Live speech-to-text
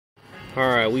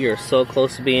Alright, we are so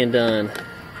close to being done.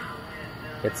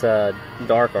 It's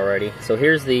dark already. So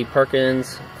here's the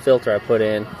Perkins filter I put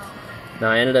in. Now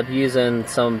I ended up using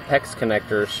some PEX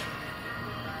connectors,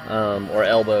 or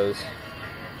elbows.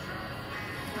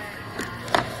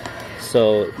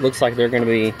 So it looks like they're going to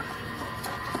be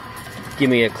give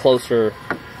me a closer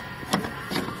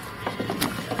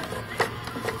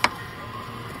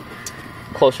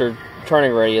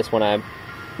turning radius when I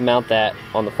mount that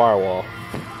on the firewall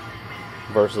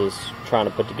versus trying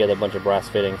to put together a bunch of brass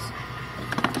fittings.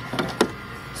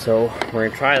 So we're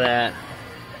going to try that.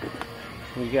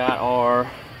 We got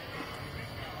our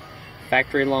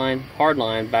factory line, hard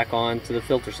line, back on to the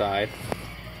filter side.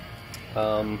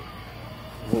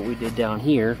 What we did down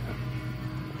here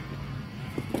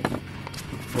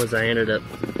was I ended up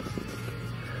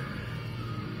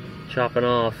chopping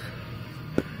off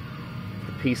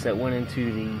the piece that went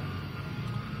into the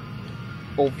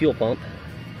old fuel pump,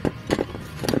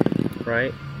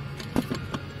 right?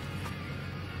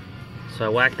 So I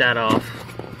whacked that off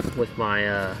with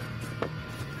my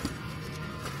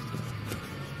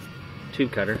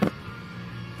tube cutter,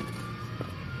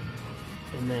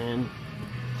 and then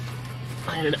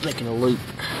I ended up making a loop.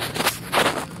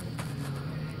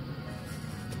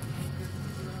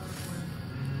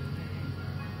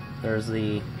 There's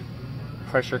the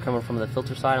pressure coming from the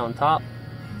filter side on top,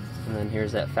 and then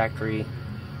here's that factory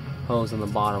hose on the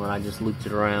bottom, and I just looped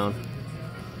it around.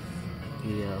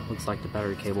 Looks like the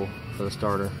battery cable for the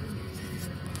starter.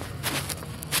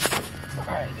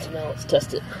 Alright, so now let's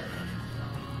test it.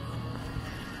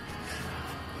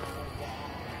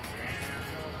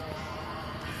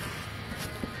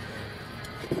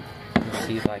 Let's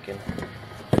see if I can